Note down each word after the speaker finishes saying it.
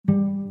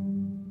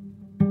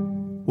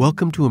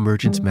Welcome to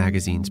Emergence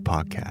Magazine's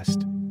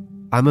podcast.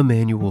 I'm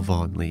Emmanuel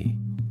Vaughn Lee,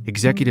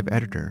 executive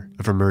editor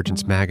of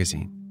Emergence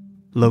Magazine,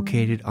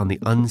 located on the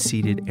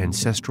unceded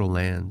ancestral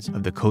lands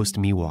of the Coast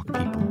Miwok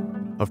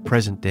people of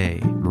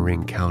present-day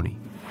Marin County.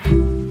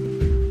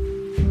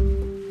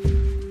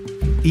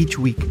 Each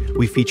week,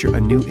 we feature a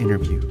new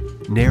interview,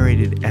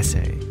 narrated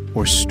essay,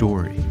 or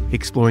story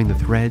exploring the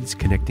threads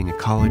connecting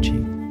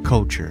ecology,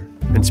 culture,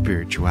 and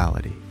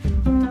spirituality.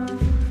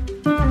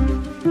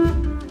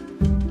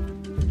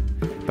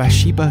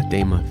 Bathsheba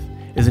Demuth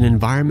is an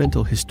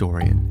environmental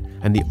historian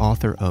and the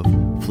author of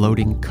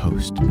Floating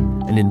Coast,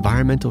 an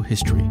environmental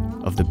history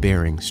of the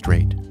Bering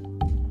Strait.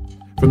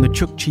 From the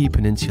Chukchi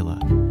Peninsula,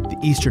 the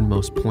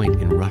easternmost point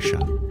in Russia,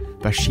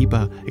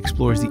 Bathsheba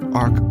explores the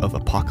arc of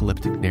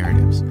apocalyptic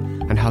narratives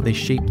and how they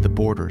shape the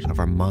borders of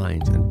our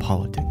minds and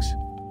politics.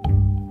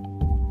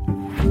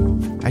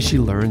 As she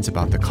learns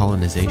about the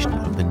colonization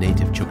of the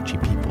native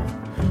Chukchi people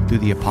through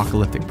the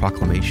apocalyptic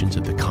proclamations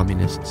of the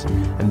communists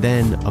and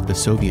then of the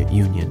Soviet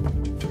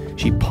Union,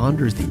 she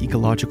ponders the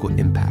ecological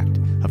impact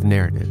of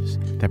narratives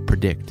that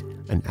predict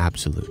an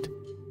absolute.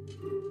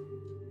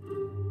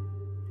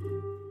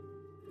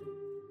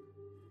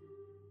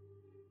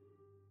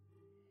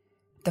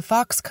 The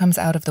fox comes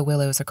out of the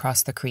willows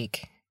across the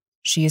creek.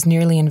 She is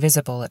nearly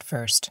invisible at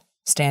first,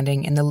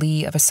 standing in the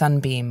lee of a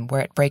sunbeam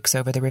where it breaks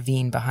over the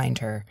ravine behind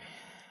her.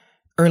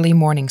 Early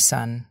morning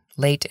sun,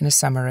 late in a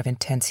summer of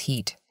intense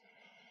heat.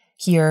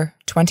 Here,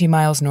 20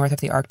 miles north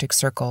of the Arctic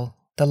Circle,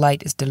 the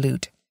light is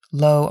dilute,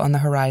 low on the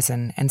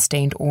horizon and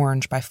stained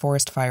orange by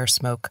forest fire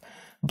smoke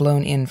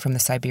blown in from the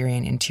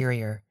Siberian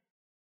interior.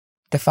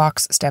 The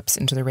fox steps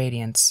into the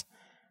radiance,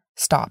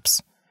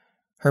 stops.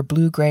 Her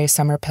blue-gray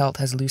summer pelt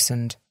has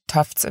loosened,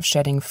 tufts of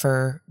shedding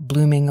fur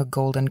blooming a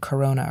golden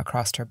corona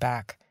across her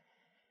back.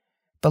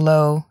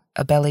 Below,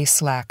 a belly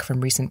slack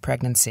from recent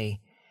pregnancy.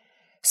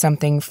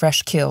 Something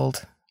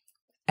fresh-killed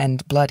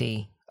and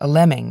bloody, a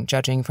lemming,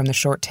 judging from the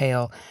short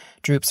tail,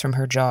 droops from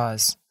her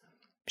jaws.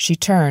 She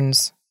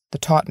turns, the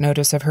taut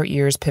notice of her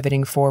ears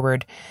pivoting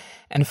forward,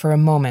 and for a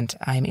moment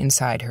I am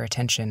inside her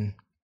attention.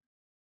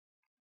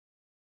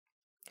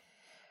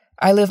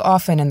 I live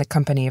often in the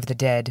company of the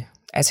dead,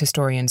 as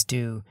historians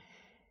do.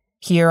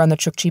 Here on the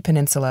Chukchi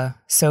Peninsula,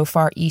 so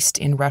far east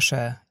in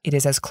Russia, it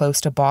is as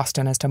close to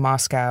Boston as to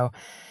Moscow.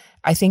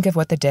 I think of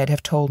what the dead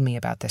have told me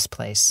about this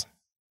place.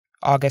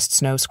 August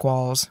snow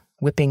squalls,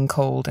 whipping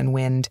cold and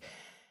wind,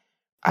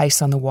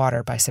 ice on the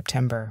water by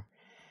September.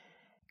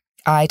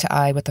 Eye to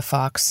eye with the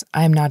fox,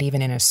 I am not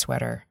even in a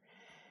sweater.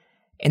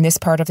 In this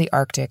part of the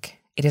Arctic,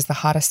 it is the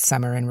hottest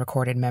summer in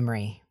recorded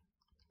memory.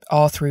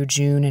 All through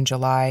June and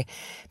July,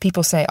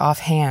 people say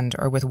offhand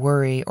or with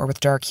worry or with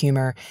dark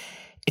humor,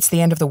 it's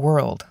the end of the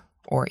world,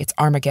 or it's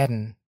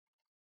Armageddon.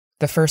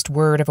 The first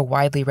word of a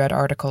widely read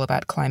article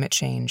about climate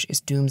change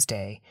is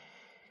doomsday.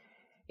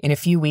 In a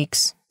few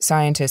weeks,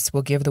 scientists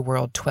will give the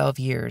world 12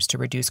 years to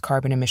reduce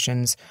carbon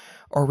emissions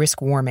or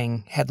risk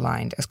warming,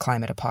 headlined as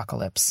climate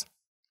apocalypse.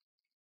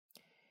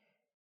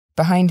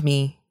 Behind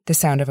me, the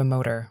sound of a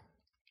motor.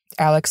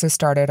 Alex has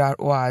started our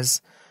Oaz,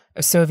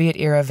 a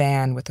Soviet-era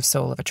van with the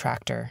soul of a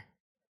tractor.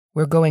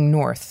 We're going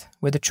north,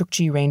 where the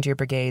Chukchi reindeer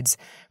brigades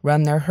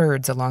run their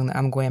herds along the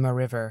Amguema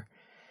River.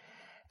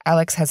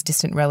 Alex has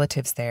distant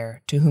relatives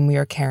there to whom we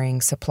are carrying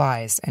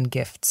supplies and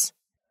gifts.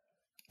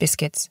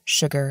 Biscuits,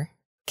 sugar,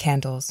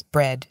 candles,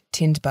 bread,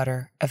 tinned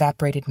butter,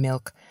 evaporated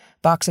milk,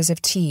 boxes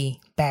of tea,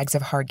 bags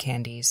of hard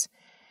candies.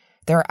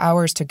 There are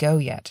hours to go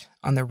yet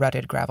on the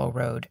rutted gravel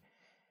road.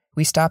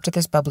 We stopped at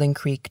this bubbling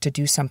creek to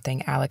do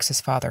something Alex's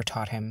father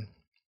taught him.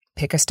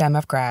 Pick a stem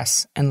of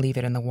grass and leave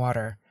it in the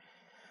water.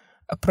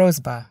 A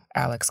prosba,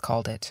 Alex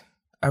called it.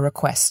 A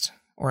request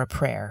or a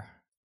prayer.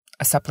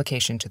 A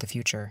supplication to the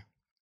future.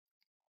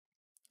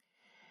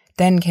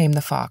 Then came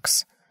the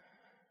fox.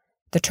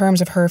 The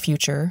terms of her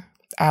future,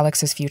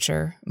 Alex's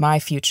future, my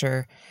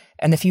future,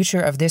 and the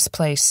future of this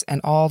place and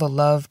all the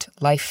loved,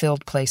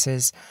 life-filled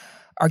places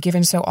are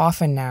given so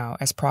often now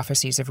as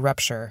prophecies of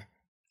rupture.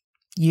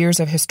 Years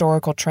of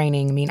historical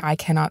training mean I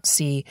cannot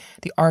see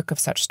the arc of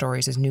such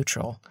stories as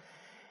neutral.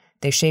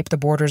 They shape the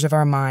borders of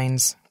our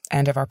minds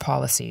and of our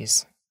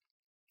policies.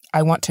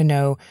 I want to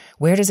know,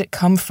 where does it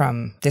come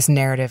from, this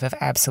narrative of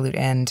absolute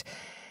end,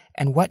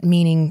 and what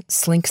meaning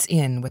slinks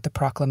in with the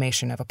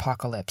proclamation of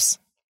apocalypse?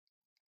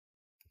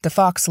 The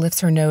fox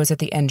lifts her nose at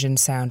the engine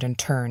sound and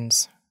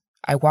turns.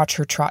 I watch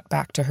her trot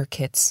back to her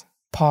kits,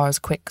 pause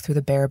quick through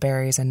the bare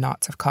berries and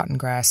knots of cotton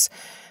grass,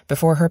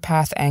 before her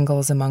path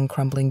angles among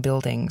crumbling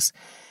buildings,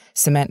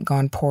 cement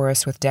gone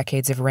porous with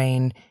decades of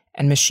rain,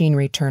 and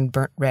machinery turned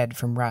burnt red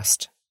from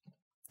rust.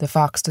 The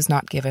fox does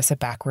not give us a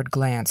backward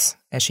glance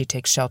as she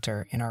takes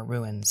shelter in our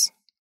ruins.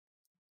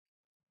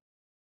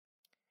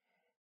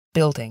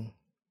 Building.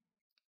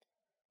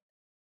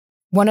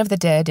 One of the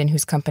dead in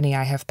whose company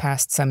I have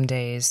passed some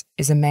days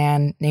is a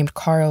man named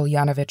Karl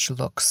Yanovich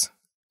Lux.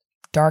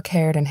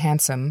 Dark-haired and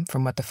handsome,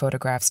 from what the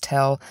photographs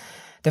tell,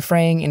 the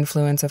fraying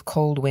influence of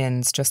cold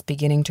winds just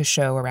beginning to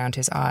show around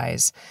his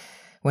eyes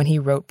when he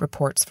wrote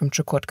reports from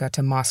Chukotka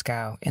to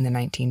Moscow in the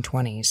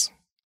 1920s.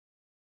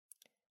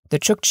 The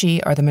Chukchi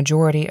are the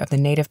majority of the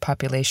native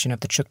population of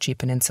the Chukchi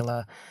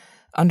Peninsula.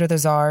 Under the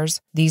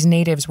Tsars, these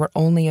natives were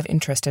only of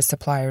interest as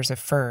suppliers of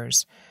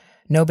furs.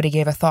 Nobody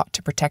gave a thought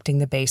to protecting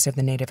the base of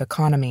the native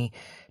economy,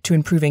 to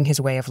improving his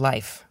way of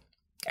life.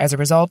 As a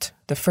result,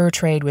 the fur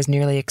trade was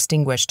nearly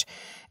extinguished,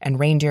 and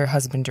reindeer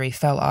husbandry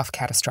fell off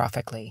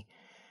catastrophically.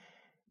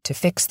 To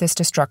fix this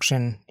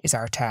destruction is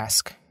our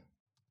task.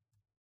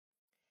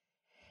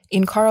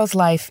 In Karl's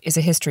life is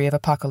a history of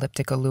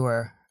apocalyptic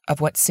allure, of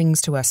what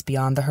sings to us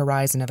beyond the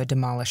horizon of a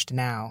demolished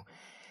now.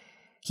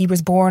 He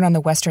was born on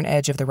the western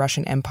edge of the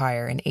Russian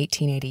Empire in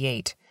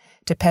 1888,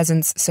 to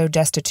peasants so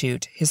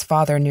destitute his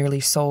father nearly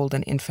sold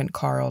an infant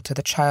Karl to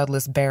the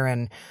childless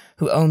baron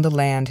who owned the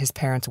land his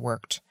parents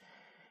worked.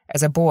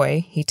 As a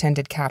boy, he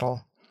tended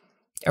cattle.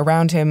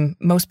 Around him,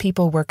 most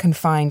people were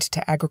confined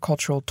to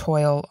agricultural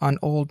toil on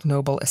old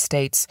noble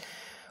estates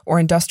or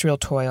industrial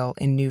toil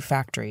in new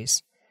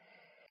factories.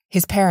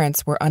 His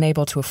parents were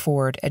unable to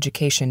afford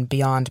education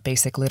beyond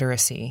basic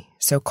literacy,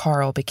 so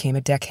Karl became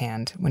a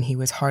deckhand when he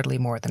was hardly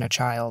more than a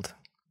child.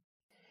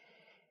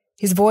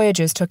 His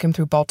voyages took him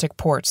through Baltic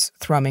ports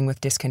thrumming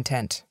with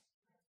discontent.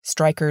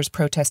 Strikers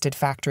protested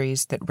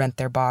factories that rent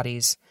their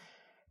bodies.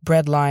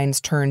 Bread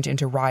lines turned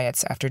into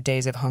riots after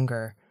days of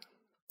hunger.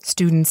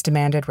 Students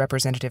demanded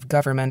representative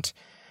government.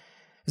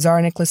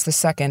 Tsar Nicholas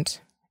II,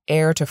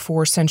 heir to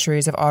 4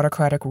 centuries of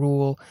autocratic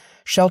rule,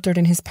 sheltered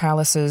in his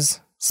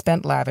palaces,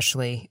 spent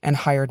lavishly, and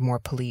hired more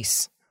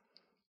police.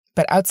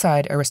 But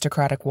outside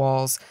aristocratic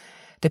walls,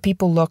 the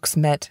people Lux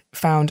met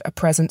found a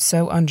present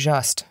so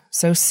unjust,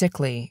 so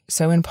sickly,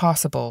 so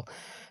impossible,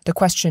 the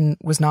question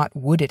was not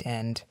would it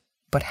end,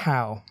 but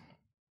how.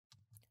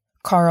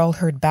 Karl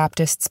heard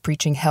Baptists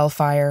preaching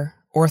hellfire,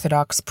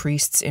 Orthodox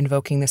priests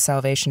invoking the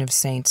salvation of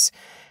saints,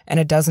 and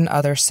a dozen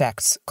other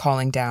sects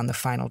calling down the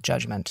final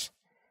judgment.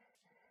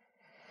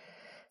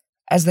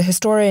 As the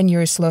historian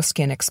Yuri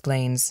Sloskin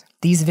explains,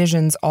 these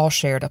visions all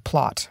shared a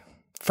plot.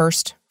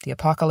 First, the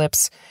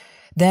apocalypse,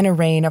 then a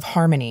reign of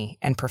harmony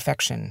and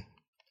perfection.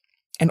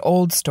 An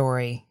old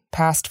story,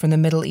 passed from the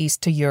Middle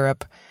East to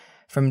Europe,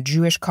 from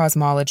Jewish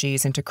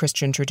cosmologies into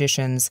Christian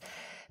traditions,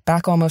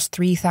 back almost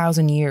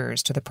 3,000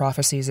 years to the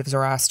prophecies of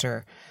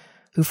Zoroaster,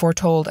 who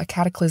foretold a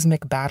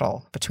cataclysmic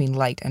battle between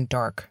light and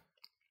dark.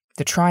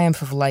 The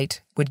triumph of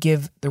light would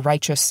give the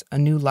righteous a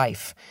new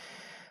life,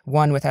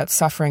 one without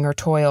suffering or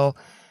toil,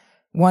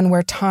 one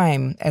where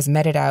time, as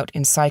meted out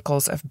in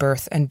cycles of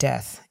birth and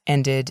death,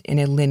 ended in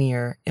a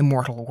linear,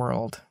 immortal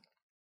world.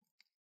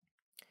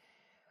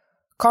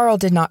 Karl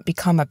did not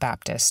become a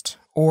Baptist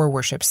or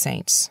worship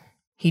saints.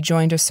 He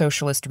joined a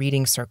socialist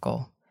reading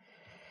circle.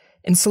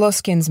 In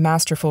Sloskin's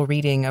masterful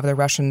reading of the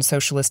Russian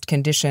socialist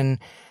condition,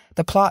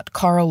 the plot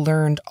Karl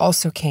learned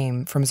also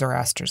came from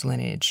Zoroaster's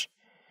lineage.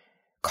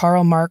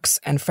 Karl Marx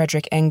and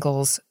Friedrich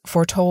Engels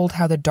foretold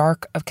how the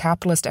dark of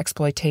capitalist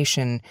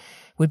exploitation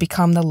would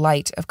become the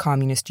light of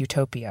communist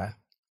utopia.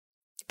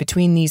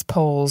 Between these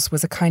poles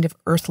was a kind of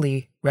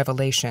earthly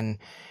revelation,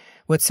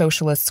 what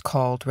socialists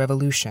called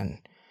revolution.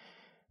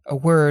 A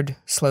word,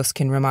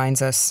 Sloskin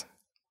reminds us,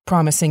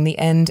 promising the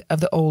end of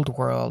the old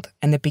world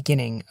and the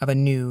beginning of a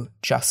new,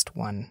 just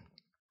one.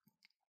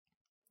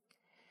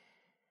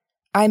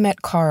 I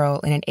met Karl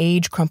in an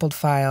age-crumpled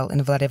file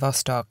in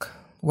Vladivostok,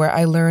 where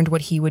I learned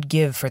what he would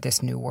give for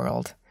this new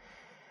world.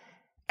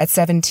 At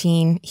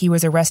 17, he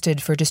was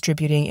arrested for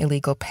distributing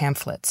illegal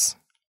pamphlets.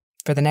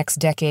 For the next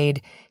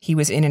decade, he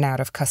was in and out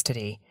of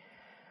custody.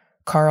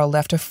 Karl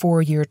left a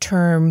 4-year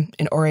term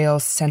in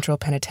Oriel's Central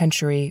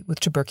Penitentiary with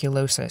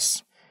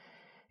tuberculosis.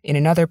 In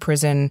another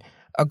prison,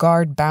 a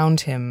guard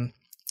bound him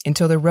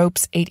until the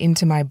ropes ate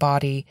into my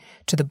body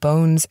to the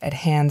bones at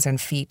hands and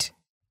feet,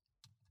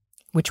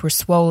 which were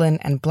swollen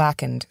and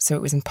blackened so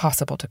it was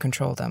impossible to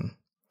control them.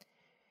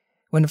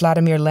 When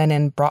Vladimir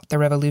Lenin brought the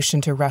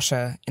revolution to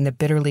Russia in the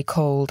bitterly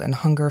cold and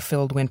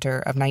hunger-filled winter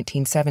of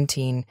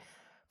 1917,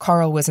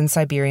 Karl was in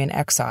Siberian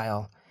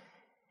exile.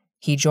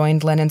 He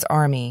joined Lenin's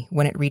army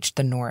when it reached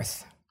the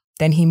north.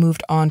 Then he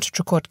moved on to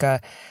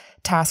Chukotka,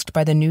 tasked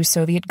by the new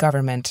Soviet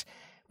government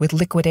with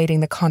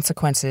liquidating the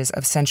consequences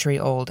of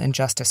century-old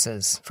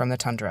injustices from the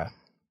tundra.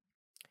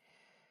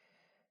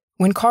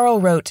 When Karl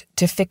wrote,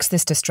 "To fix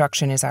this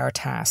destruction is our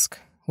task,"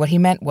 what he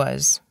meant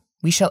was,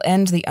 we shall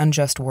end the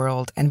unjust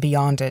world, and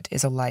beyond it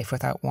is a life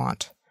without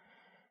want.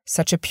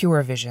 Such a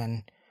pure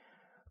vision.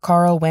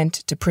 Karl went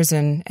to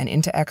prison and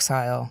into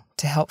exile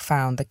to help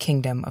found the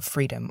kingdom of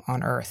freedom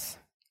on earth.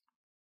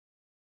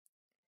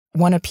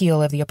 One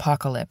appeal of the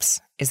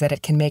apocalypse is that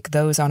it can make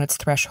those on its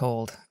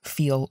threshold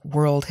feel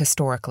world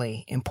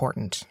historically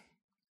important.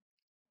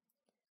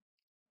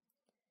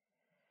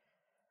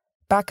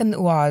 Back in the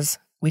Oise,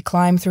 we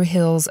climb through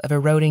hills of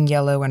eroding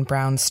yellow and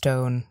brown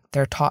stone,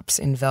 their tops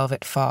in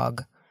velvet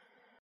fog.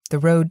 The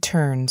road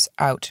turns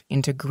out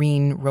into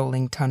green,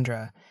 rolling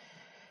tundra.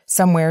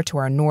 Somewhere to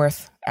our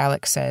north,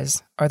 Alex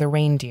says, are the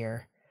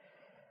reindeer.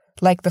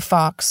 Like the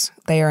fox,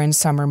 they are in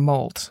summer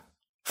molt,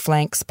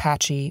 flanks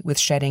patchy with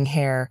shedding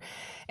hair,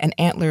 and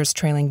antlers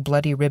trailing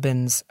bloody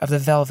ribbons of the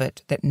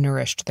velvet that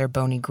nourished their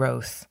bony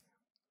growth.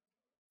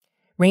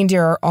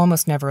 Reindeer are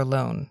almost never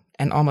alone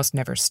and almost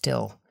never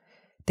still.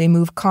 They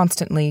move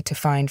constantly to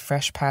find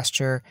fresh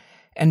pasture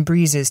and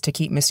breezes to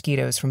keep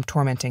mosquitoes from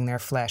tormenting their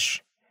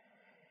flesh.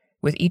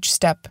 With each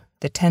step,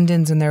 the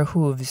tendons in their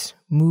hooves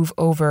move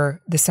over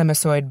the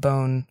semisoid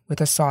bone with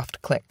a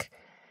soft click.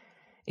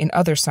 In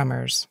other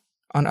summers,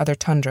 on other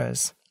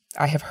tundras,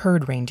 I have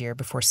heard reindeer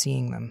before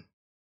seeing them.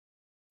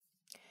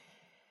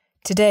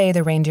 Today,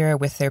 the reindeer are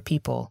with their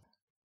people.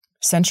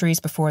 Centuries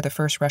before the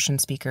first Russian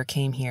speaker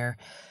came here,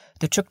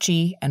 the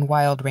Chukchi and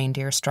wild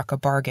reindeer struck a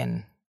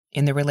bargain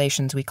in the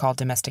relations we call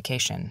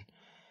domestication.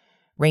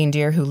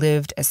 Reindeer who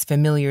lived as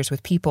familiars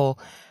with people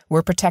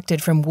were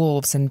protected from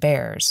wolves and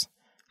bears.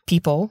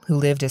 People who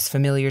lived as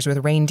familiars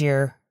with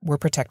reindeer were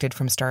protected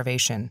from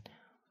starvation.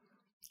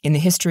 In the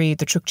history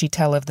the Chukchi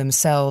tell of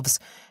themselves,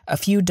 a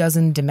few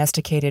dozen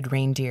domesticated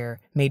reindeer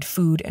made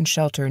food and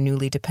shelter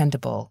newly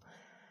dependable.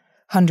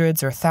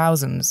 Hundreds or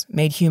thousands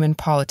made human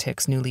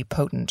politics newly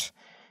potent,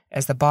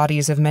 as the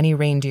bodies of many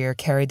reindeer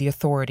carried the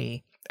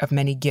authority of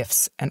many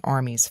gifts and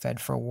armies fed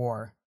for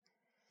war.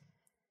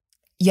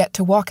 Yet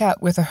to walk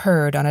out with a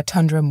herd on a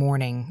tundra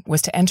morning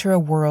was to enter a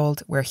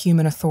world where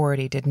human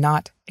authority did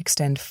not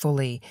extend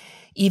fully,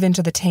 even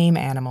to the tame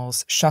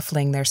animals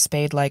shuffling their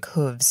spade-like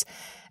hooves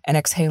and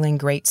exhaling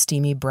great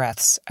steamy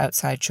breaths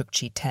outside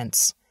Chukchi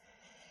tents.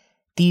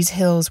 These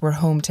hills were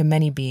home to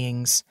many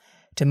beings,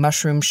 to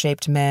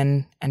mushroom-shaped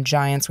men and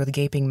giants with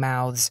gaping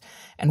mouths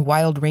and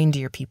wild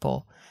reindeer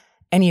people,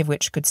 any of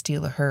which could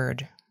steal a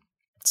herd.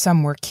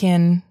 Some were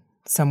kin,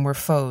 some were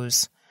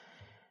foes.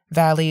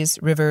 Valleys,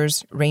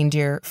 rivers,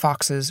 reindeer,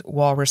 foxes,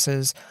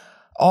 walruses,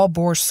 all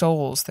bore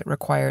souls that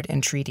required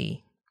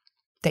entreaty,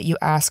 that you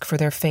ask for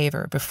their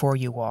favor before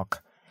you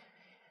walk.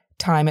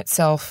 Time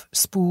itself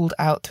spooled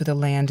out through the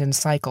land in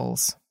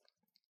cycles.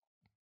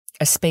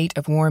 A spate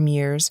of warm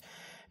years,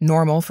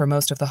 normal for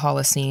most of the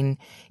Holocene,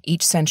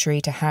 each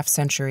century to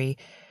half-century,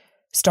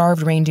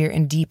 starved reindeer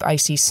in deep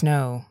icy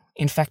snow,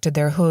 infected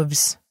their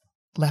hooves,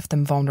 left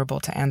them vulnerable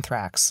to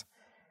anthrax.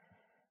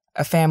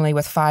 A family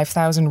with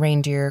 5,000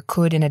 reindeer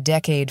could in a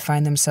decade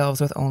find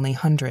themselves with only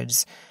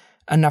hundreds,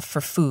 enough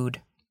for food,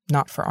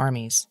 not for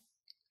armies.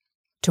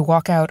 To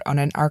walk out on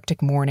an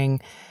Arctic morning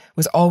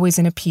was always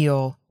an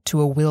appeal to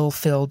a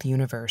will-filled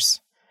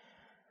universe.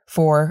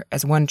 For,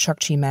 as one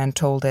Chukchi man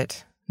told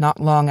it,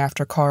 not long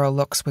after Carl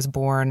Lux was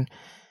born,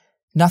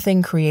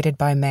 nothing created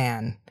by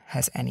man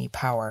has any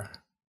power.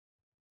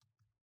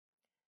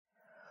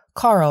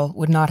 Carl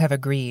would not have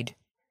agreed.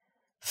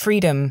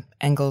 Freedom,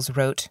 Engels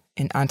wrote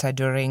in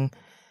Anti-Düring,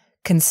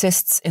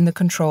 consists in the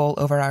control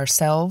over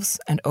ourselves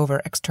and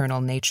over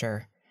external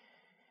nature.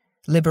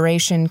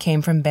 Liberation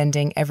came from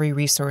bending every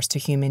resource to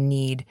human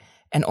need,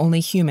 and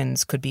only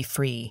humans could be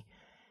free.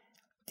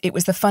 It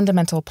was the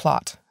fundamental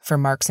plot for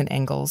Marx and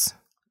Engels,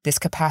 this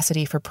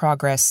capacity for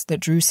progress that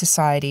drew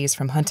societies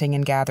from hunting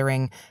and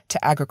gathering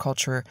to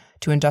agriculture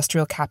to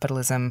industrial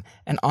capitalism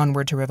and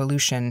onward to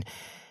revolution,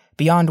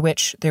 beyond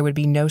which there would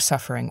be no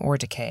suffering or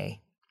decay.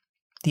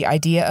 The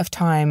idea of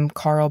time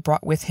Carl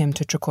brought with him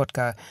to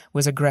Chukotka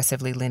was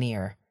aggressively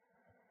linear.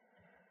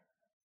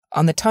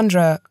 On the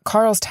tundra,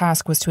 Carl's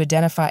task was to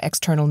identify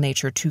external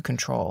nature to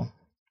control.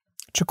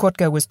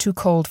 Chukotka was too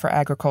cold for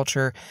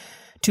agriculture,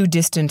 too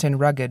distant and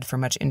rugged for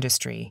much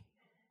industry.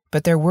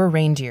 But there were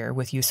reindeer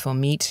with useful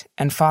meat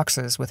and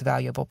foxes with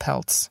valuable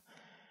pelts.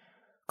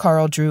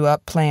 Carl drew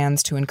up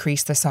plans to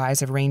increase the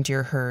size of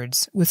reindeer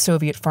herds with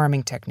Soviet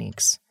farming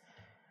techniques.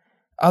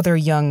 Other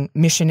young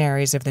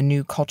missionaries of the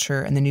new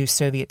culture and the new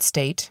Soviet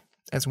state,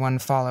 as one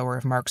follower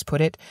of Marx put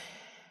it,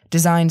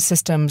 designed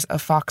systems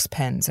of fox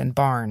pens and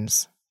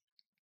barns.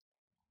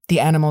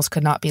 The animals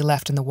could not be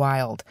left in the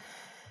wild.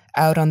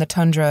 Out on the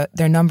tundra,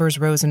 their numbers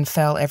rose and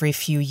fell every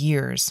few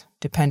years,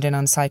 dependent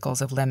on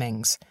cycles of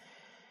lemmings.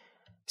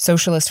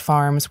 Socialist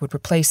farms would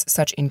replace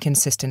such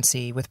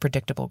inconsistency with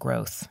predictable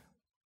growth.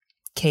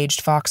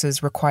 Caged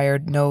foxes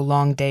required no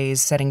long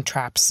days setting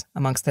traps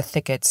amongst the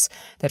thickets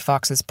that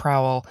foxes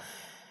prowl.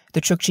 The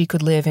Chukchi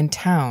could live in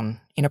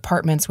town, in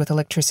apartments with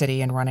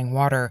electricity and running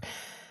water,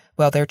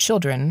 while their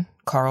children,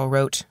 Carl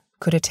wrote,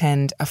 could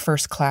attend a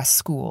first-class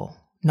school,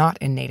 not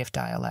in native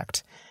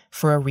dialect,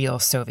 for a real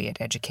Soviet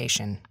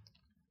education.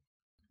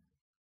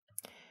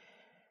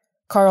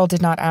 Carl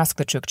did not ask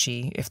the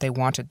Chukchi if they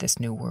wanted this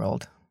new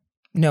world.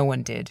 No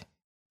one did,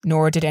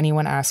 nor did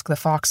anyone ask the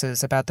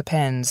foxes about the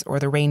pens or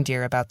the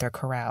reindeer about their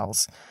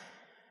corrals.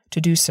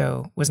 To do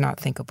so was not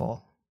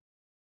thinkable.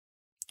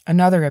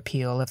 Another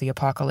appeal of the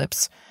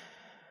apocalypse,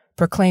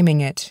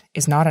 proclaiming it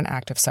is not an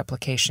act of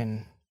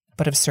supplication,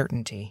 but of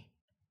certainty.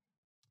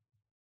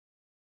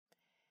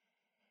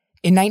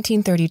 In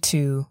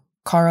 1932,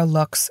 Carl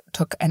Lux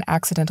took an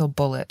accidental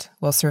bullet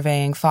while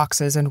surveying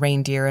foxes and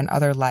reindeer and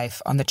other life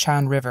on the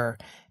Chaun River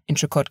in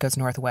Chukotka's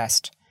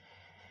northwest.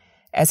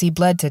 As he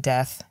bled to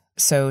death,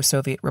 so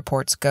Soviet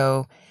reports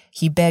go,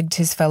 he begged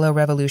his fellow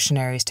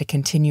revolutionaries to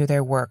continue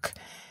their work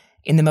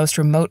in the most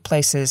remote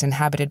places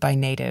inhabited by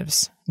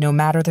natives, no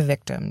matter the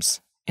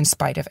victims, in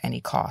spite of any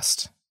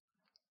cost.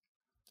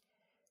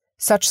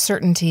 Such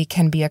certainty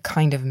can be a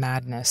kind of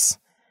madness.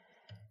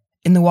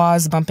 In the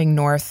Oise bumping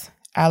north,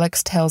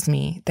 Alex tells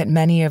me that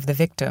many of the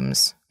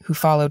victims who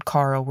followed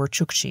Karl were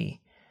Chukchi.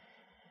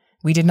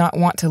 We did not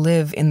want to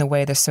live in the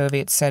way the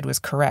Soviets said was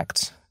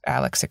correct,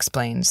 Alex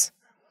explains.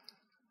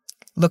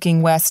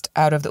 Looking west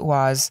out of the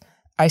Oise,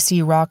 I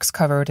see rocks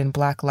covered in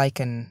black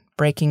lichen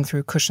breaking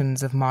through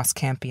cushions of moss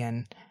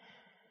campion.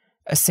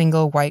 A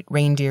single white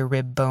reindeer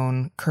rib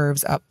bone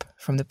curves up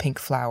from the pink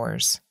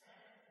flowers.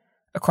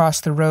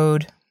 Across the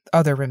road,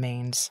 other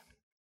remains.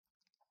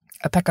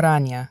 A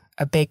pecorania,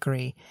 a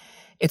bakery,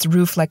 its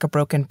roof like a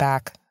broken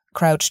back,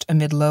 crouched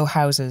amid low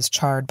houses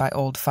charred by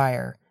old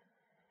fire.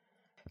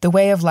 The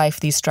way of life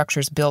these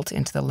structures built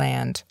into the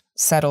land,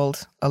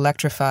 settled,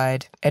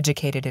 electrified,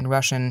 educated in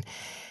Russian,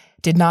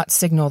 did not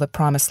signal the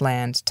promised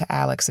land to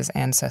Alex's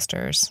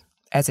ancestors,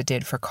 as it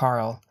did for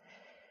Karl.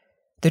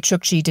 The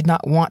Chukchi did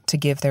not want to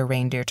give their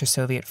reindeer to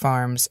Soviet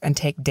farms and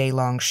take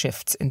day-long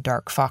shifts in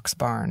dark fox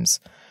barns,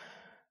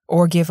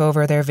 or give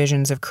over their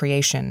visions of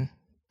creation,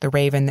 the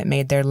raven that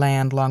made their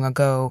land long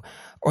ago,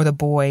 or the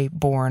boy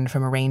born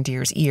from a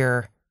reindeer's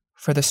ear,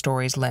 for the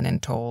stories Lenin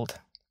told.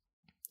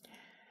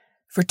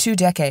 For 2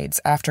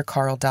 decades after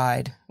Karl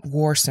died,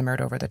 war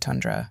simmered over the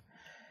tundra.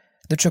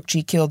 The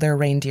Chukchi killed their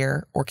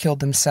reindeer or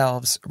killed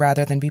themselves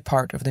rather than be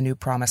part of the new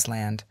promised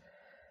land.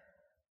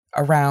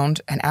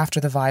 Around and after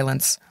the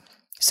violence,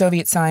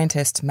 Soviet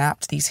scientists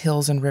mapped these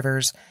hills and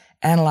rivers,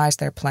 analyzed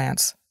their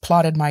plants,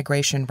 plotted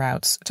migration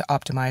routes to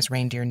optimize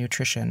reindeer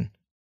nutrition.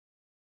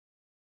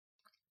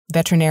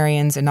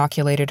 Veterinarians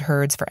inoculated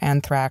herds for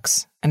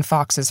anthrax and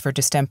foxes for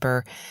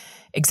distemper,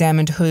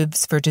 examined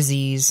hooves for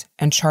disease,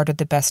 and charted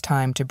the best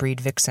time to breed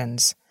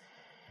vixens.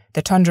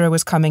 The tundra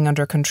was coming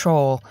under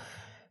control,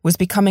 was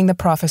becoming the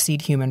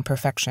prophesied human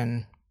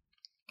perfection.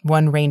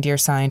 One reindeer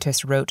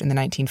scientist wrote in the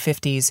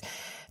 1950s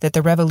that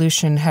the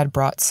revolution had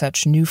brought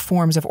such new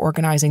forms of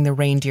organizing the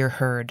reindeer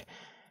herd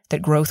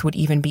that growth would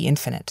even be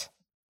infinite.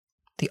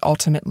 The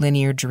ultimate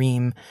linear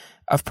dream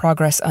of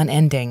progress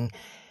unending,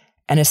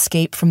 an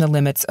escape from the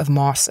limits of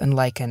moss and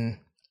lichen,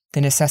 the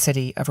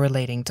necessity of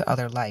relating to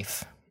other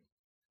life.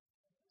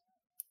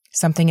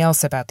 Something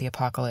else about the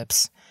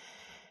apocalypse.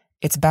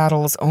 Its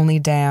battles only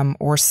damn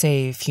or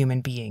save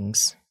human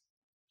beings.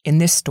 In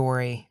this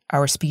story,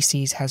 our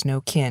species has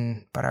no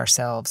kin but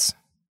ourselves.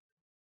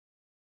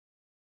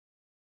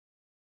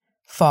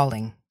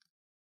 Falling.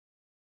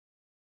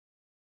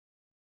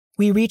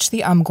 We reach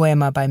the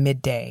Amguema by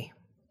midday.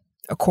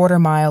 A quarter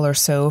mile or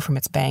so from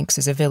its banks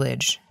is a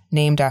village,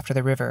 named after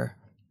the river.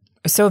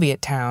 A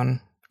Soviet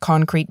town,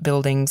 concrete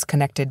buildings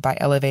connected by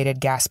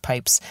elevated gas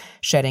pipes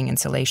shedding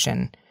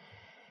insulation.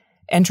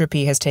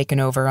 Entropy has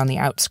taken over on the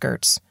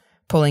outskirts,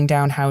 pulling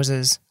down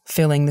houses,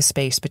 filling the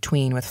space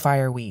between with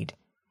fireweed.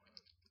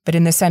 But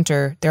in the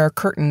center, there are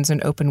curtains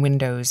and open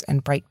windows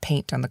and bright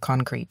paint on the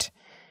concrete.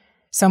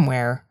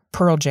 Somewhere,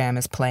 Pearl Jam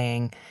is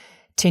playing,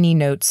 tinny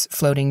notes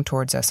floating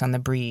towards us on the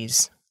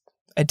breeze.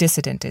 A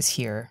dissident is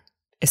here.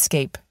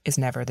 Escape is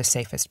never the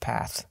safest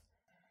path.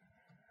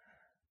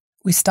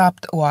 We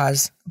stopped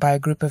Oise by a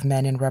group of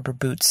men in rubber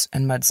boots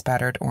and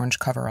mud-spattered orange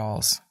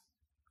coveralls.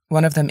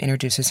 One of them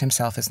introduces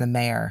himself as the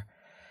mayor.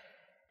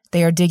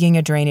 They are digging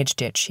a drainage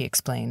ditch, he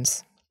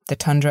explains. The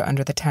tundra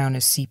under the town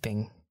is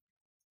seeping.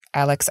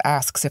 Alex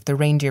asks if the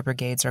reindeer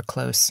brigades are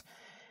close.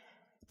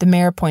 The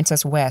mayor points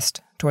us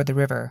west, toward the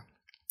river.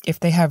 If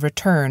they have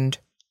returned,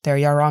 their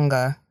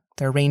yaranga,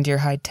 their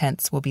reindeer-hide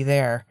tents, will be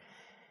there.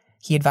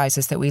 He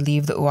advises that we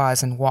leave the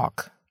Oise and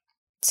walk.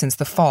 Since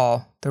the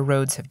fall, the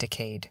roads have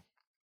decayed.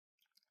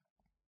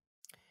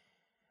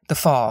 The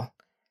fall.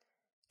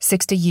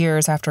 60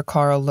 years after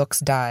Karl Lux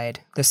died,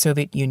 the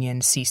Soviet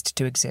Union ceased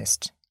to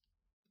exist.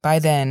 By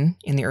then,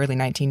 in the early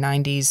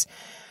 1990s,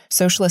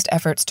 socialist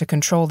efforts to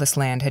control this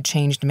land had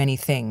changed many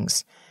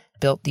things,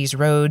 built these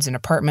roads and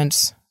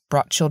apartments,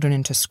 brought children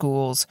into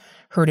schools,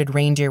 herded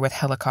reindeer with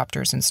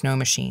helicopters and snow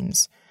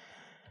machines.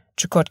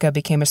 Chukotka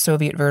became a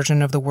Soviet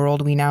version of the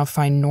world we now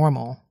find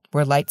normal,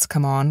 where lights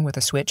come on with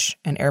a switch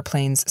and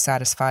airplanes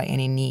satisfy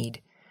any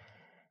need.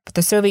 But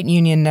the Soviet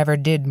Union never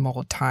did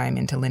mold time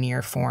into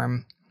linear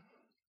form.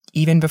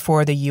 Even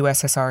before the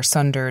USSR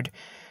sundered,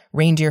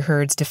 reindeer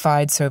herds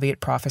defied Soviet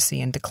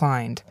prophecy and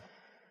declined.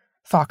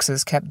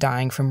 Foxes kept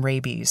dying from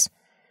rabies.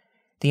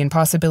 The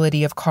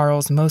impossibility of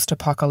Karl's most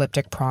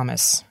apocalyptic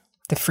promise,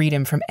 the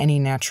freedom from any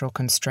natural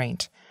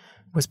constraint,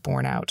 was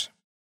borne out.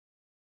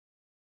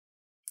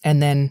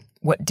 And then,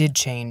 what did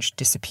change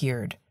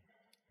disappeared.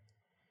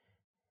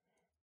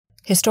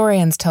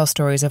 Historians tell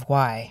stories of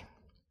why.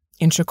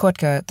 In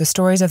Chukotka, the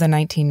stories of the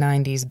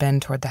 1990s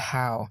bend toward the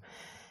how.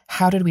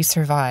 How did we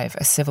survive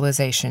a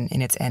civilization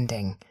in its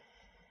ending?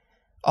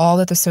 All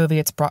that the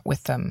Soviets brought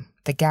with them,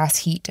 the gas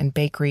heat and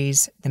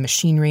bakeries, the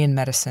machinery and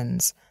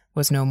medicines,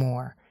 was no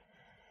more.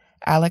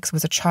 Alex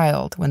was a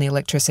child when the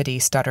electricity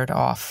stuttered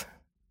off.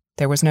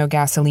 There was no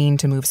gasoline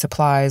to move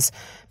supplies,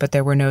 but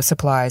there were no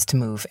supplies to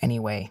move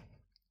anyway.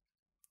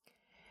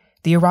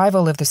 The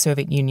arrival of the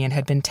Soviet Union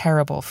had been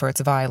terrible for its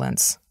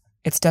violence.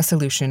 Its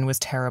dissolution was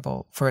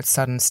terrible for its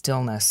sudden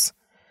stillness.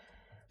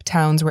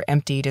 Towns were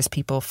emptied as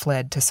people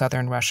fled to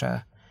southern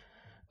Russia.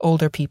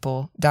 Older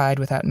people died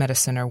without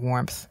medicine or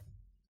warmth.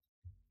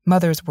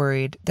 Mothers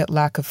worried that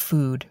lack of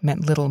food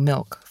meant little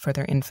milk for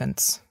their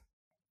infants.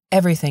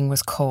 Everything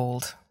was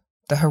cold.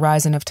 The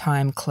horizon of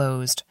time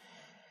closed.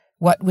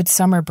 What would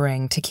summer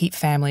bring to keep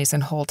families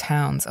and whole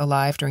towns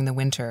alive during the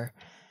winter?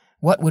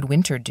 What would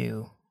winter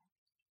do?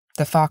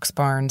 The fox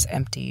barns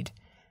emptied.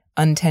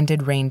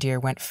 Untended reindeer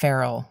went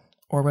feral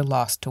or were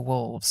lost to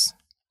wolves.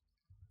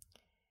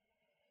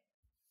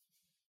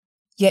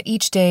 Yet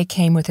each day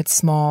came with its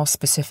small,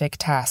 specific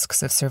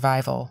tasks of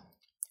survival.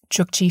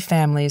 Chukchi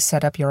families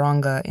set up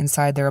yaranga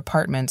inside their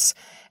apartments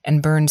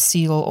and burned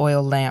seal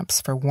oil lamps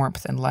for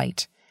warmth and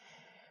light.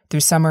 Through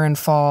summer and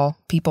fall,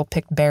 people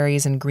picked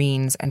berries and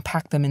greens and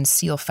packed them in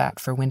seal fat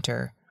for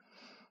winter.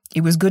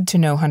 It was good to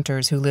know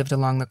hunters who lived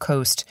along the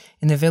coast,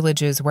 in the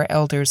villages where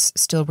elders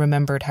still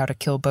remembered how to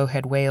kill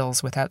bowhead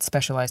whales without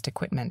specialized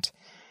equipment.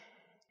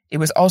 It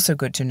was also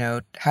good to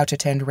know how to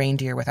tend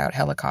reindeer without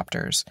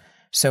helicopters,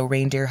 sew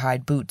reindeer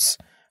hide boots,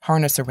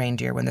 harness a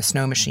reindeer when the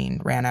snow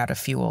machine ran out of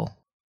fuel.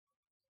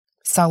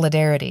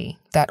 Solidarity,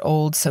 that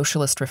old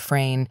socialist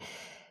refrain,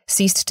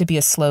 ceased to be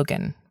a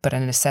slogan, but a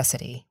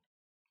necessity.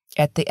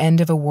 At the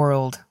end of a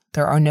world,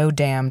 there are no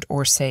damned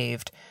or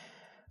saved,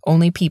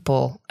 only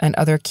people and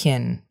other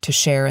kin to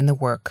share in the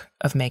work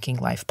of making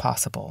life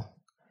possible.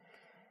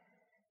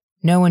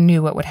 No one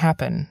knew what would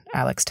happen,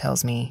 Alex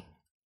tells me.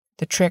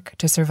 The trick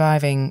to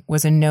surviving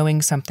was in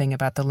knowing something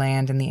about the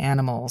land and the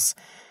animals,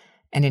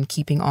 and in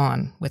keeping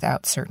on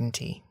without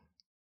certainty.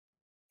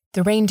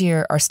 The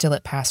reindeer are still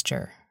at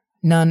pasture.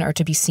 None are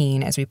to be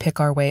seen as we pick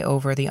our way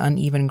over the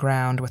uneven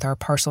ground with our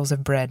parcels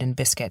of bread and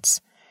biscuits.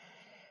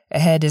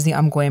 Ahead is the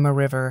Amguema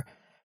River,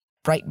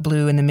 bright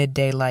blue in the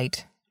midday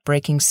light,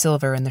 breaking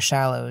silver in the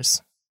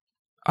shallows.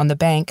 On the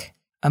bank,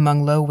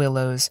 among low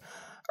willows,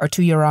 are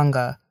two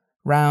yaranga,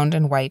 round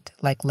and white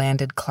like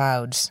landed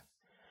clouds.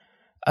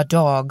 A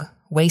dog,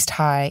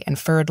 waist-high and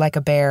furred like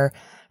a bear,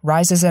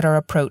 rises at our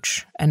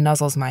approach and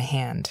nuzzles my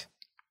hand.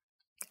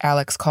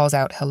 Alex calls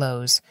out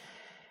hellos.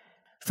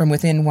 From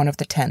within one of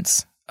the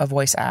tents, a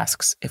voice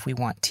asks if we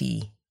want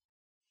tea.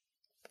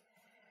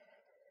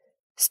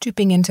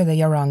 Stooping into the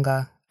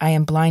yaranga, I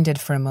am blinded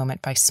for a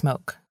moment by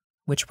smoke,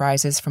 which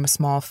rises from a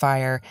small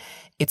fire,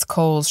 its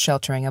coals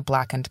sheltering a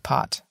blackened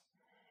pot.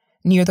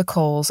 Near the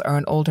coals are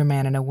an older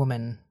man and a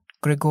woman,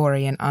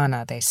 Grigori and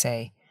Anna, they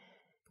say.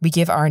 We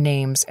give our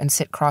names and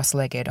sit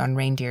cross-legged on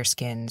reindeer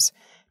skins,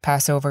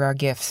 pass over our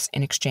gifts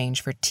in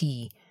exchange for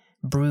tea,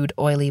 brewed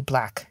oily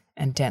black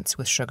and dense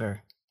with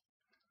sugar.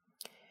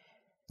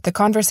 The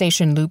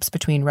conversation loops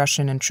between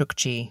Russian and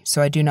Chukchi,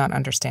 so I do not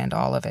understand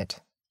all of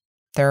it.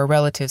 There are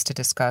relatives to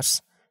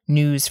discuss,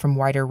 news from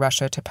wider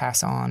Russia to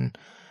pass on,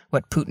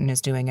 what Putin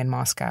is doing in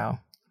Moscow.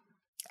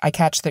 I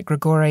catch that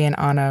Grigori and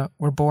Anna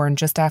were born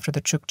just after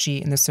the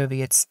Chukchi and the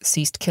Soviets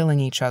ceased killing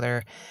each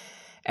other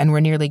and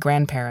were nearly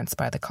grandparents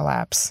by the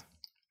collapse.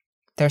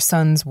 Their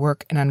sons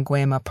work in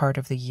Amguema part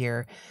of the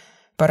year,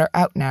 but are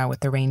out now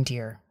with the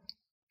reindeer.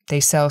 They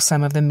sell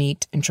some of the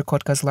meat in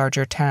Chukotka's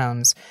larger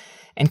towns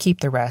and keep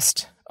the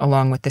rest,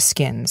 along with the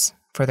skins,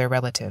 for their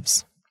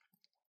relatives.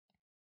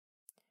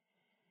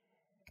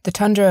 The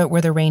tundra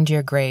where the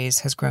reindeer graze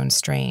has grown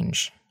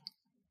strange.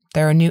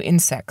 There are new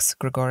insects,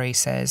 Grigori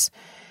says,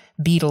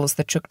 beetles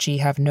the Chukchi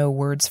have no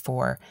words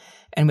for,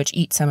 and which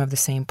eat some of the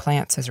same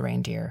plants as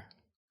reindeer.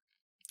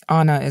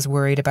 Anna is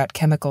worried about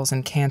chemicals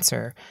and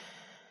cancer,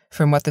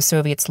 from what the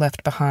Soviets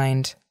left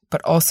behind,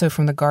 but also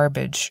from the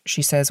garbage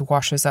she says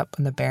washes up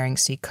on the Bering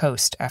Sea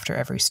coast after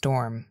every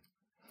storm.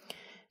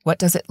 What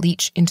does it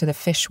leach into the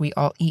fish we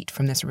all eat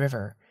from this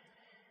river?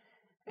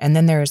 And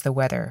then there is the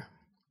weather.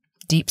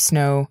 Deep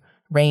snow,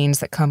 rains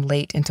that come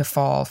late into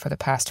fall for the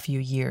past few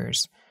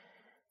years.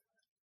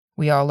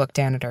 We all look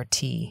down at our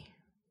tea.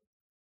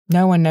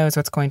 No one knows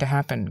what's going to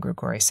happen,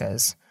 Grigori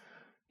says.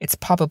 It's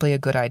probably a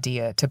good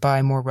idea to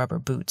buy more rubber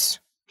boots,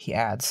 he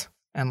adds,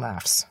 and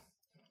laughs.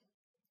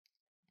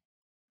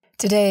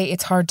 Today,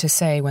 it's hard to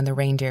say when the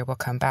reindeer will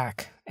come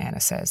back, Anna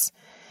says.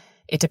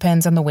 It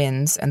depends on the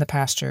winds and the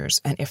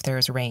pastures and if there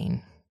is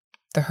rain.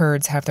 The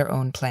herds have their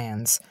own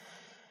plans.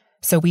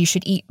 So we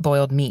should eat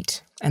boiled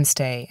meat and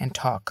stay and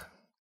talk.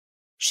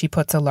 She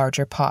puts a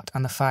larger pot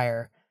on the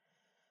fire.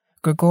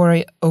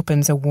 Grigori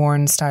opens a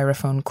worn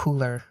styrofoam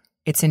cooler,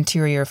 its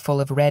interior full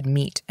of red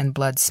meat and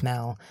blood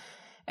smell,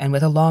 and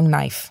with a long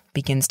knife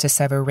begins to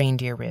sever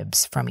reindeer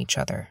ribs from each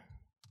other.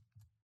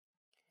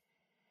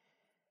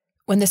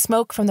 When the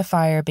smoke from the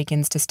fire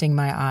begins to sting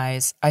my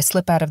eyes, I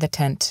slip out of the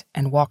tent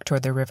and walk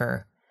toward the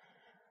river.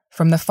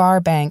 From the far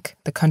bank,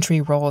 the country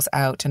rolls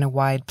out in a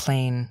wide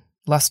plain,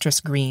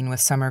 lustrous green with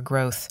summer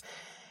growth,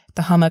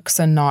 the hummocks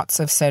and knots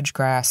of sedge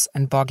grass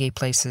and boggy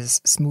places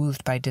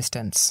smoothed by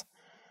distance.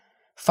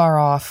 Far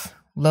off,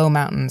 low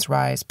mountains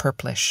rise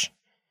purplish.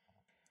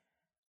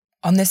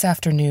 On this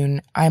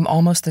afternoon, I am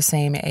almost the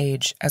same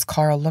age as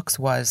Carl Lux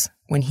was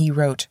when he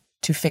wrote,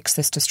 "To fix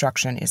this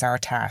destruction is our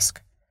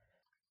task."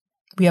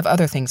 We have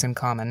other things in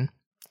common.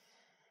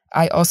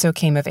 I also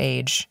came of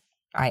age,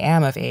 I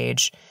am of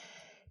age,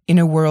 in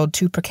a world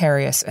too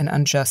precarious and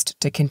unjust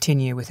to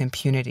continue with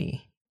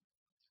impunity.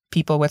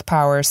 People with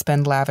power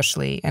spend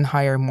lavishly and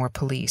hire more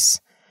police.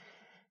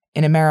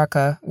 In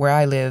America, where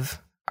I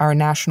live, our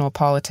national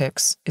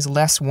politics is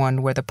less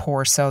one where the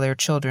poor sell their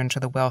children to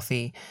the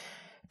wealthy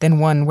than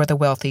one where the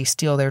wealthy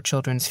steal their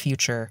children's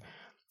future,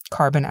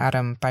 carbon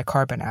atom by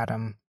carbon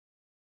atom.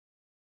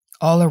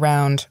 All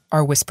around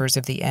are whispers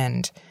of the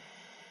end.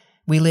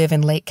 We live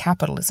in late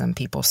capitalism,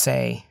 people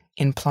say,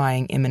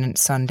 implying imminent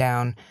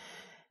sundown.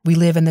 We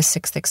live in the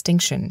sixth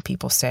extinction,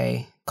 people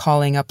say,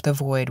 calling up the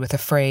void with a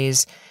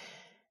phrase.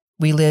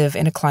 We live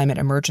in a climate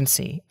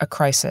emergency, a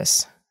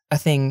crisis, a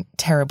thing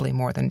terribly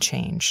more than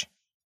change.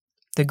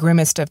 The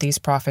grimmest of these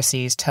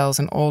prophecies tells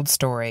an old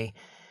story,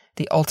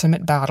 the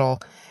ultimate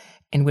battle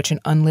in which an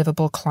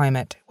unlivable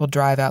climate will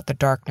drive out the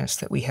darkness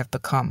that we have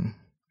become,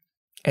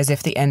 as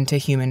if the end to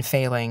human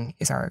failing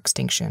is our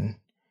extinction.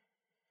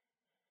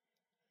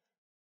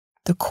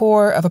 The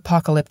core of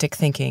apocalyptic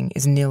thinking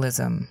is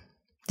nihilism.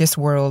 This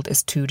world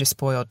is too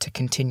despoiled to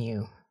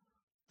continue.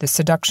 The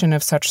seduction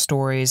of such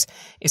stories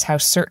is how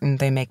certain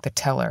they make the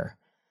teller.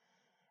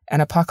 An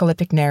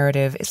apocalyptic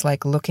narrative is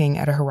like looking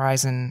at a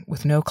horizon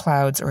with no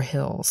clouds or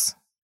hills.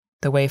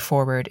 The way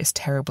forward is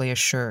terribly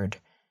assured.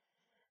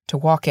 To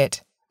walk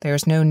it, there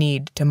is no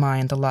need to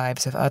mind the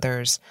lives of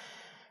others,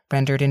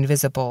 rendered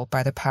invisible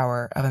by the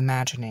power of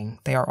imagining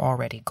they are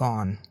already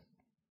gone.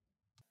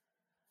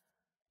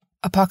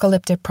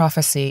 Apocalyptic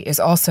prophecy is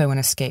also an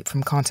escape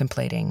from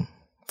contemplating,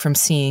 from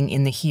seeing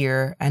in the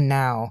here and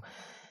now,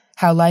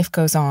 how life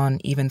goes on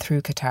even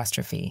through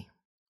catastrophe.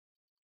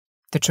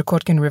 The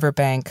Chukotkin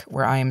riverbank,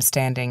 where I am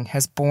standing,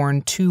 has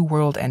borne 2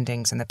 world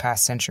endings in the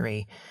past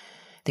century,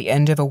 the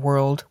end of a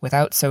world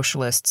without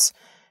socialists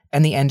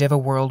and the end of a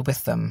world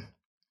with them.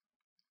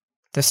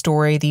 The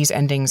story these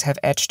endings have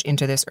etched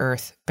into this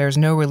earth bears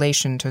no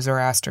relation to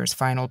Zoroaster's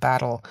final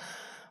battle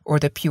or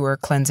the pure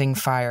cleansing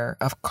fire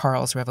of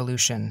Karl's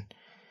revolution.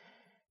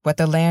 What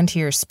the land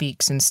here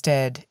speaks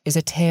instead is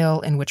a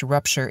tale in which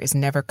rupture is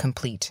never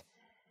complete.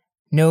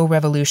 No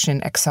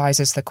revolution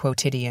excises the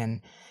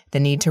quotidian, the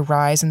need to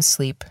rise and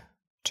sleep,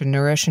 to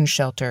nourish and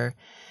shelter,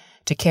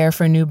 to care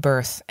for new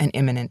birth and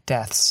imminent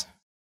deaths.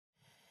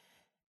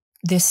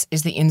 This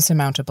is the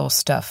insurmountable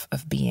stuff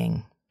of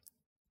being.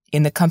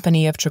 In the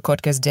company of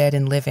Chukotka's dead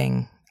and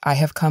living, I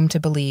have come to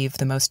believe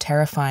the most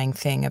terrifying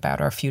thing about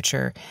our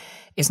future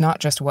is not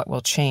just what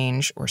will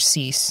change or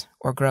cease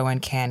or grow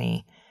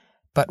uncanny,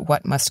 but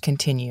what must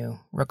continue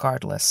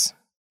regardless.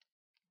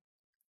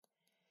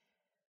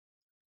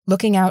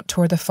 Looking out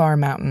toward the far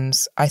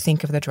mountains, I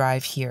think of the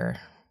drive here.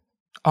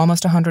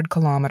 Almost 100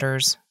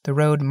 kilometers, the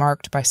road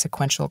marked by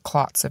sequential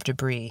clots of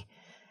debris.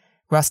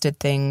 Rusted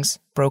things,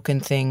 broken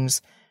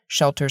things,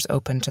 shelters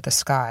open to the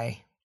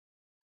sky.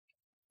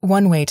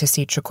 One way to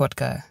see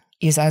Chukotka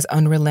is as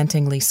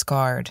unrelentingly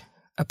scarred,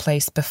 a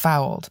place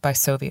befouled by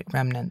Soviet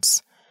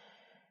remnants.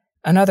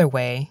 Another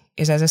way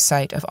is as a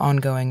site of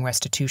ongoing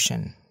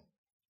restitution.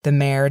 The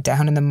mayor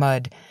down in the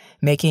mud,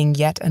 making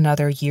yet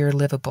another year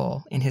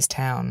livable in his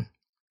town.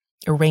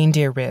 A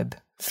reindeer rib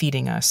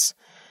feeding us.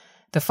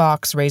 The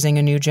fox raising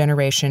a new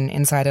generation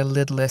inside a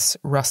lidless,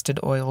 rusted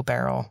oil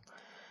barrel.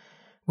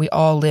 We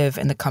all live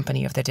in the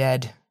company of the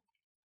dead.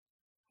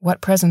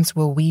 What presents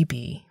will we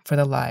be for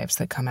the lives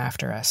that come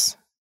after us?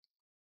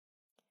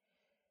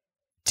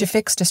 To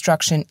fix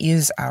destruction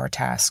is our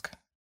task.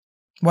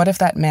 What if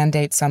that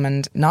mandate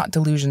summoned not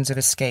delusions of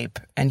escape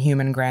and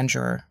human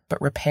grandeur,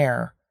 but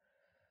repair?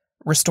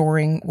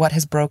 Restoring what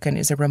has broken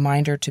is a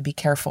reminder to be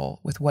careful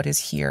with what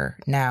is here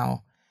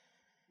now.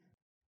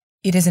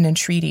 It is an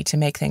entreaty to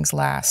make things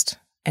last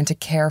and to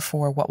care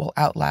for what will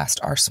outlast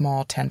our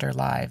small, tender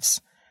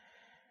lives.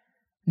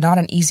 Not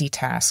an easy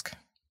task.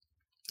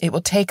 It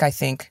will take, I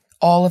think,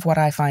 all of what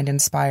I find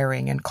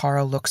inspiring in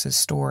Karl Luchs's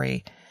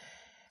story,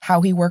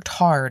 how he worked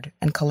hard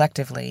and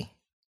collectively,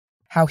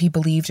 how he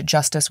believed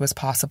justice was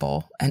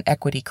possible and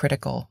equity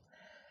critical.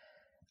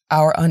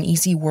 Our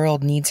uneasy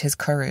world needs his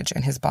courage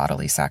and his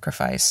bodily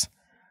sacrifice.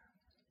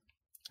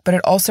 But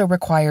it also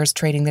requires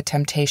trading the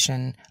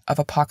temptation of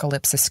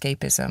apocalypse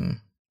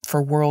escapism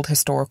for world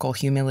historical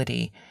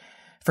humility,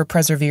 for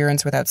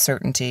perseverance without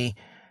certainty,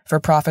 for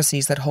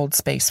prophecies that hold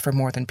space for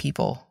more than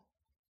people.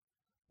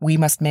 We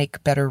must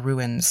make better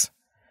ruins.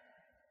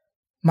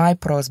 My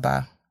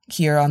prosba,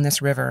 here on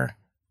this river,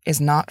 is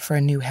not for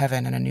a new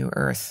heaven and a new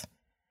earth.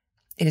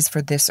 It is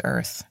for this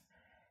earth.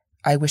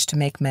 I wish to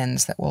make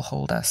mends that will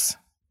hold us.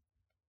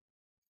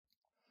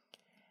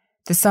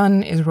 The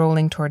sun is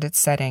rolling toward its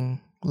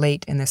setting,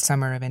 late in this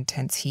summer of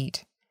intense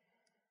heat.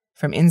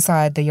 From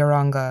inside the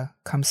Yaranga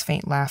comes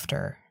faint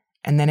laughter,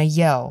 and then a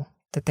yell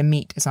that the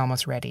meat is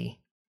almost ready.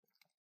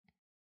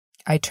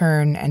 I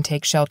turn and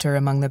take shelter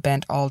among the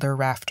bent alder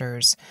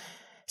rafters,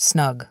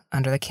 snug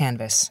under the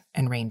canvas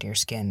and reindeer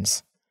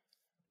skins.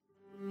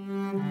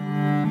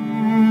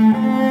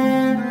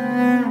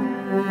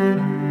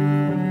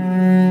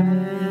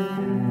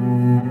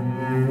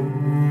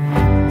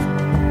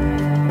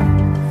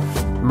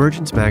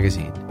 Emergence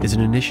Magazine is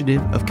an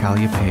initiative of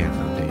Calliopeia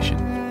Foundation.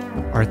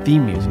 Our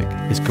theme music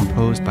is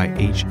composed by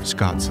H.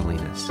 Scott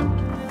Salinas.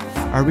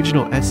 Our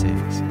original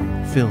essays,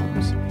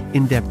 films,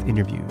 in-depth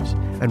interviews,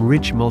 and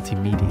rich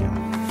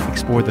multimedia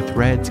explore the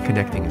threads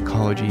connecting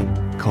ecology,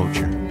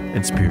 culture,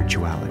 and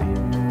spirituality.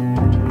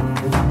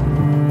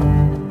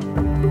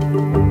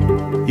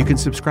 You can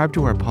subscribe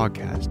to our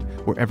podcast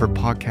wherever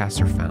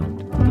podcasts are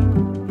found.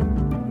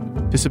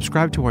 To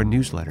subscribe to our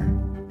newsletter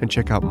and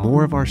check out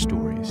more of our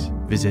stories,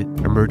 visit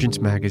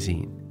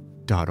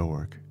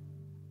emergencemagazine.org.